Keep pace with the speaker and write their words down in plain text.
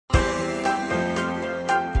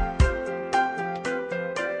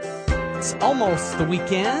It's almost the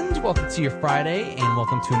weekend. Welcome to your Friday, and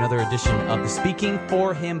welcome to another edition of the Speaking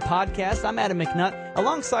for Him podcast. I'm Adam McNutt,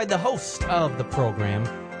 alongside the host of the program,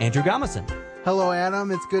 Andrew Gomison. Hello,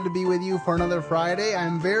 Adam. It's good to be with you for another Friday.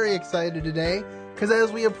 I'm very excited today because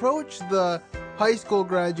as we approach the high school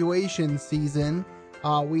graduation season,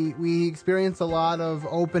 we experience a lot of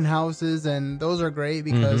open houses, and those are great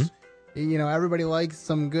because, everybody likes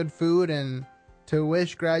some good food and to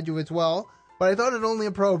wish graduates well. But I thought it only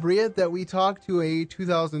appropriate that we talk to a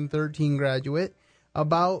 2013 graduate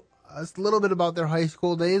about a little bit about their high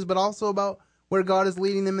school days, but also about where God is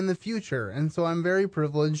leading them in the future. And so I'm very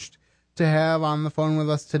privileged to have on the phone with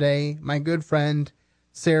us today my good friend,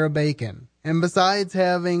 Sarah Bacon. And besides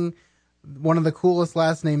having one of the coolest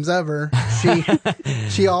last names ever,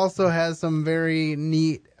 she also has some very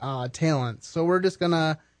neat talents. So we're just going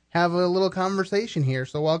to have a little conversation here.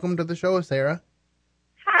 So welcome to the show, Sarah.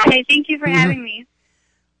 Hi, thank you for having me.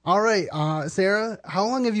 All right, Sarah, how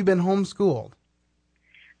long have you been homeschooled?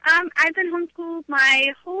 I've been homeschooled my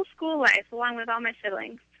whole school life, along with all my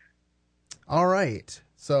siblings. All right.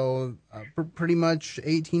 So pretty much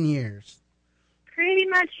 18 years. Pretty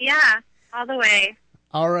much, yeah. All the way.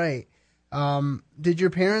 All right. Did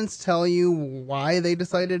your parents tell you why they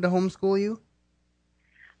decided to homeschool you?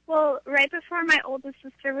 Well, right before my oldest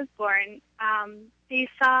sister was born, they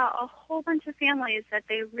saw a whole bunch of families that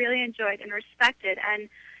they really enjoyed and respected, and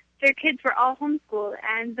their kids were all homeschooled.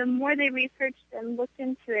 And the more they researched and looked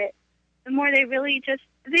into it, the more they really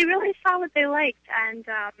saw what they liked, and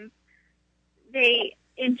they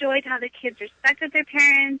enjoyed how the kids respected their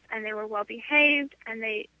parents, and they were well behaved, and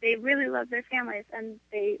they really loved their families, and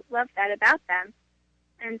they loved that about them.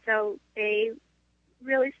 And so they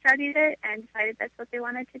really studied it and decided that's what they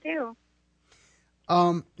wanted to do.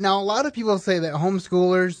 Now, a lot of people say that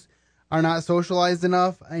homeschoolers are not socialized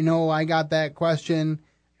enough. I know I got that question.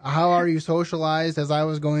 How are you socialized, as I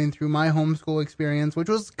was going through my homeschool experience, which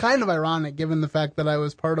was kind of ironic given the fact that I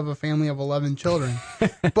was part of a family of 11 children.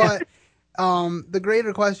 But the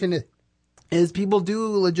greater question is people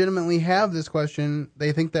do legitimately have this question.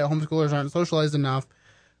 They think that homeschoolers aren't socialized enough.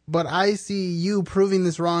 But I see you proving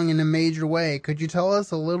this wrong in a major way. Could you tell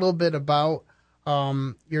us a little bit about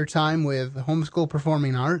your time with Homeschool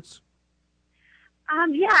Performing Arts?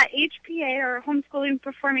 Yeah, HPA, or Homeschooling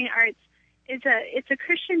Performing Arts, it's a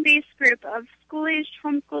Christian-based group of school-aged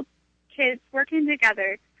homeschool kids working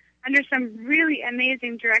together under some really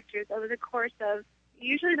amazing directors over the course of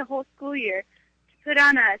usually the whole school year to put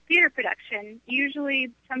on a theater production,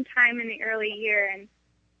 usually sometime in the early year. And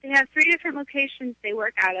they have 3 different locations they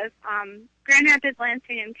work out of, Grand Rapids,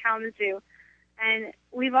 Lansing, and Kalamazoo. And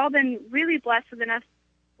we've all been really blessed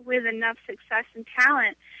with enough success and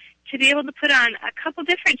talent to be able to put on a couple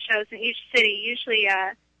different shows in each city, usually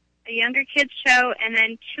a younger kids show and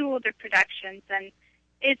then 2 older productions. And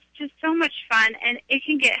it's just so much fun, and it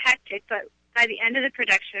can get hectic, but by the end of the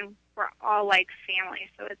production, we're all like family.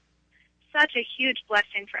 So it's such a huge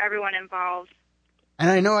blessing for everyone involved. And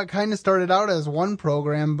I know it kind of started out as one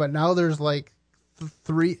program, but now there's like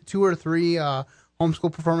 2 or 3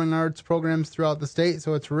 homeschool performing arts programs throughout the state,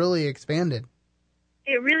 so it's really expanded.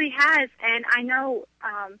 It really has, and I know,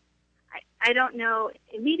 I don't know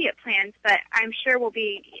immediate plans, but I'm sure we'll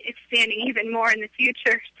be expanding even more in the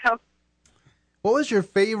future. So, what was your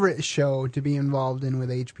favorite show to be involved in with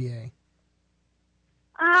HPA?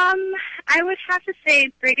 I would have to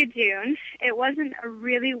say Brigadoon. It wasn't a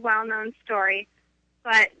really well-known story,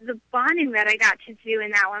 but the bonding that I got to do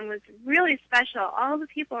in that one was really special. All the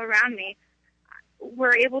people around me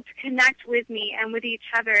were able to connect with me and with each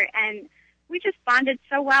other, and we just bonded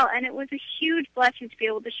so well, and it was a huge blessing to be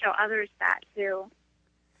able to show others that, too.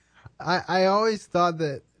 I always thought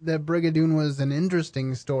that Brigadoon was an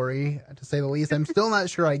interesting story, to say the least. I'm still not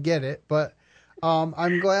sure I get it, but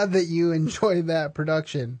I'm glad that you enjoyed that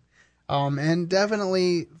production. And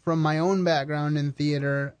definitely, from my own background in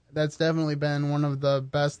theater, that's definitely been one of the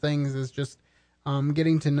best things, is just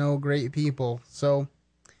getting to know great people. So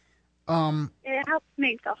it helps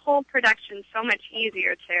make the whole production so much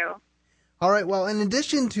easier, too. All right. Well, in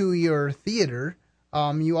addition to your theater,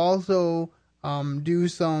 you also do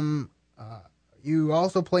some. You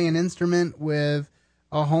also play an instrument with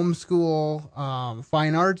a homeschool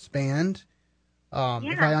fine arts band.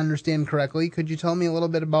 If I understand correctly, could you tell me a little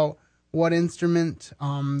bit about what instrument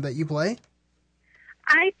that you play?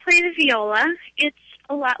 I play the viola. It's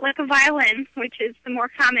a lot like a violin, which is the more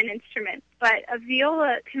common instrument, but a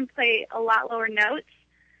viola can play a lot lower notes.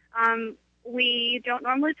 We don't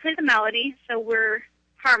normally play the melody, so we're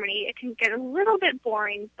harmony. It can get a little bit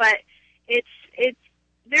boring, but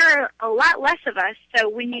there are a lot less of us, so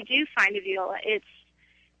when you do find a viola,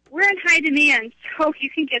 we're in high demand, so you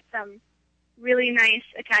can get some really nice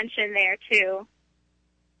attention there, too.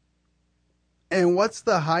 And what's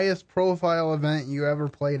the highest profile event you ever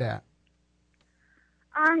played at?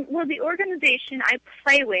 Well, the organization I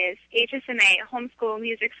play with, HSMA, Homeschool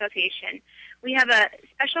Music Association, we have a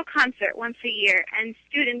special concert once a year, and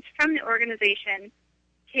students from the organization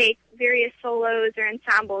take various solos or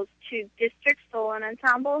ensembles to district solo and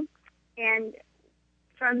ensemble, and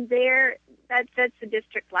from there, that's the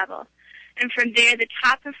district level. And from there, the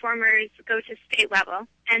top performers go to state level,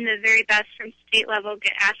 and the very best from state level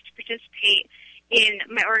get asked to participate in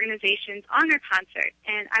my organization's honor concert.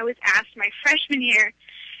 And I was asked my freshman year,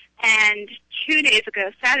 and 2 days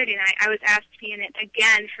ago, Saturday night, I was asked to be in it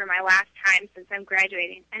again for my last time since I'm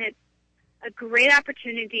graduating. And it's a great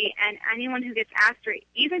opportunity, and anyone who gets asked or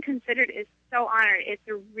even considered is so honored. It's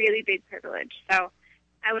a really big privilege. So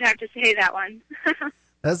I would have to say that one.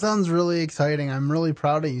 That sounds really exciting. I'm really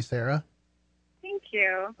proud of you, Sarah. Thank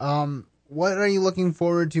you. What are you looking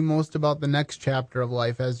forward to most about the next chapter of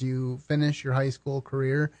life as you finish your high school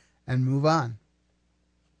career and move on?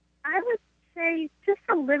 I would say just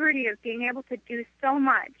the liberty of being able to do so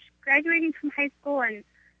much. Graduating from high school and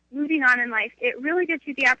moving on in life, it really gives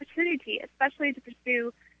you the opportunity, especially to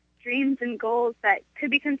pursue dreams and goals that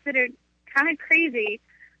could be considered kind of crazy.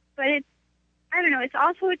 But it's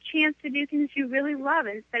also a chance to do things you really love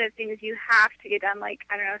instead of things you have to get done, like,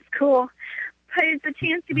 school. But it's a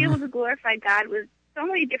chance to be able to glorify God with so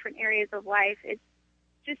many different areas of life. It's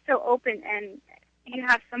just so open, and you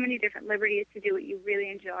have so many different liberties to do what you really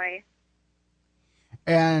enjoy.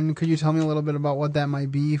 And could you tell me a little bit about what that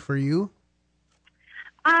might be for you?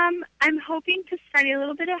 I'm hoping to study a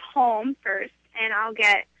little bit at home first, and I'll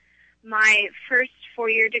get my first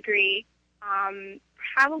 4-year degree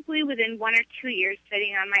probably within 1 or 2 years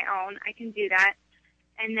studying on my own. I can do that.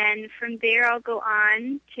 And then from there, I'll go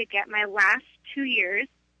on to get my last 2 years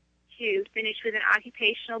to finish with an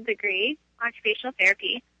occupational degree, occupational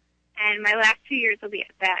therapy. And my last 2 years will be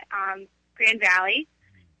at that Grand Valley.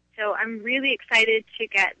 So I'm really excited to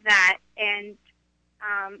get that, and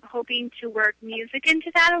hoping to work music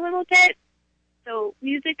into that a little bit. So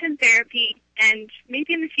music and therapy, and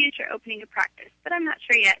maybe in the future opening a practice, but I'm not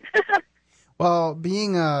sure yet. Well,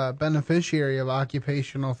 being a beneficiary of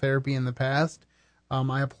occupational therapy in the past,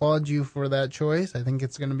 I applaud you for that choice. I think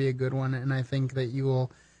it's going to be a good one, and I think that you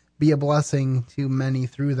will be a blessing to many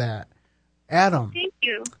through that. Adam. Thank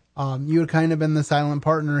you. You had kind of been the silent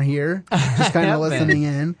partner here, just kind of listening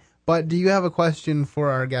in. But do you have a question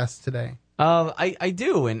for our guest today? I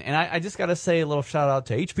do, and I just got to say a little shout out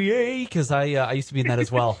to HPA, because I used to be in that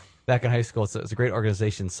as well back in high school. It's a great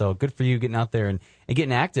organization, so good for you getting out there and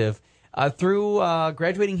getting active. Through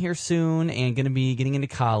graduating here soon and going to be getting into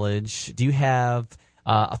college, do you have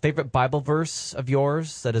a favorite Bible verse of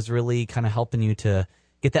yours that is really kind of helping you to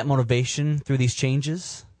get that motivation through these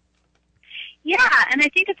changes? Yeah, and I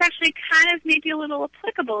think it's actually kind of maybe a little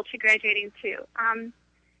applicable to graduating too.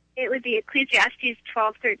 It would be Ecclesiastes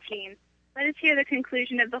 12:13. Let us hear the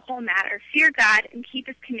conclusion of the whole matter. Fear God and keep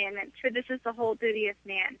his commandments, for this is the whole duty of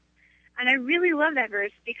man. And I really love that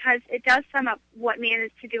verse because it does sum up what man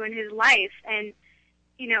is to do in his life. And,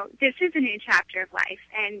 this is a new chapter of life,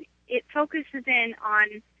 and it focuses in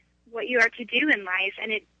on what you are to do in life,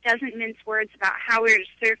 and it doesn't mince words about how we're to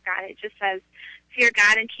serve God. It just says, fear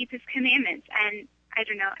God and keep his commandments. And I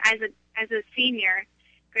don't know, as a senior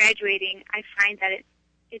graduating, I find that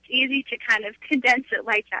it's easy to kind of condense it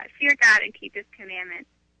like that. Fear God and keep his commandments.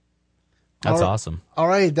 That's awesome. All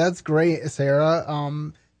right, that's great, Sarah.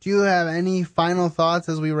 Do you have any final thoughts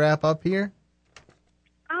as we wrap up here?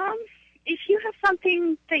 If you have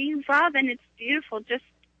something that you love and it's beautiful, just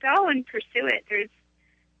go and pursue it.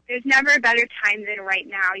 There's never a better time than right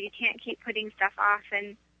now. You can't keep putting stuff off,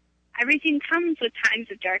 and everything comes with times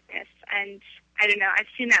of darkness. And I don't know, I've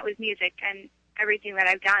seen that with music and everything that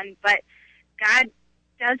I've done, but God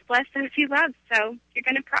does bless those he loves, so you're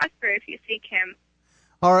going to prosper if you seek him.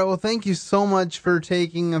 All right, well, thank you so much for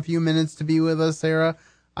taking a few minutes to be with us, Sarah.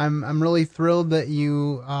 I'm really thrilled that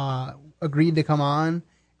you agreed to come on,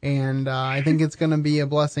 and I think it's going to be a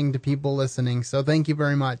blessing to people listening, so thank you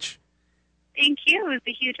very much. Thank you. It was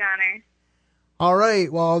a huge honor. All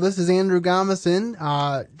right, well, this is Andrew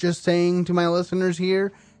Gomison, just saying to my listeners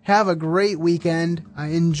here, have a great weekend,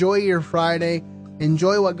 enjoy your Friday,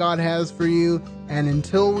 enjoy what God has for you, and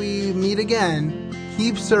until we meet again,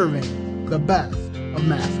 keep serving the best of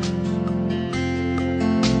masters.